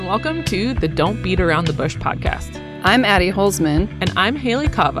welcome to the Don't Beat Around the Bush podcast. I'm Addie Holzman. And I'm Hayley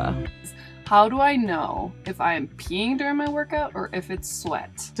Kava. How do I know if I am peeing during my workout or if it's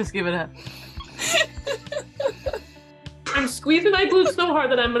sweat? Just give it a... I'm squeezing my glutes so hard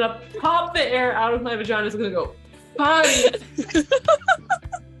that I'm going to pop the air out of my vagina. It's going to go, potty.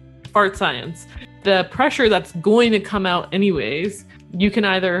 Fart science. The pressure that's going to come out anyways, you can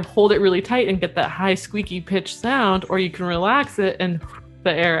either hold it really tight and get that high squeaky pitch sound, or you can relax it and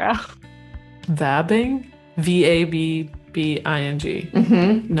the air out. Vabbing? V-A-B-B-I-N-G.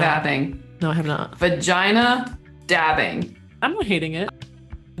 Mm-hmm. No. Vabbing. No, I have not. Vagina dabbing. I'm not hating it.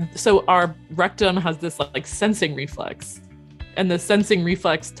 So our rectum has this like sensing reflex. And the sensing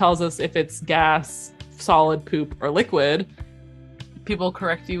reflex tells us if it's gas, solid, poop, or liquid. People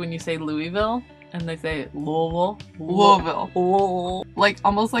correct you when you say Louisville, and they say Louisville. Louisville. Lol. Like,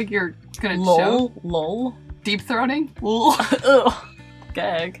 almost like you're gonna Lol. choke. Lol. Deep throating. Ugh.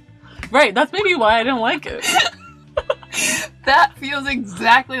 Gag. Right, that's maybe why I don't like it. That feels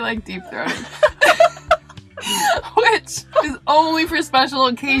exactly like deep throating. Which is only for special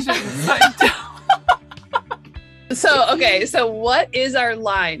occasions. So what is our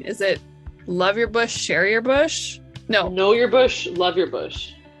line? Is it love your bush, share your bush? No. Know your bush, love your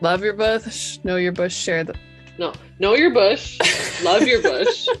bush. Love your bush, know your bush, share the... No. Know your bush, love your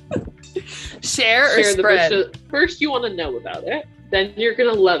bush. Share or spread? The bush. First, you want to know about it. Then you're going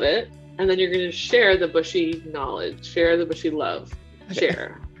to love it. And then you're going to share the bushy knowledge. Share the bushy love. Okay.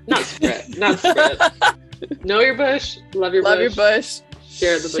 Share. Not spread. Not spread. Know your bush, love your bush. Love your bush,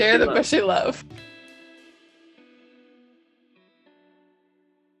 Share the bushy love. bushy love.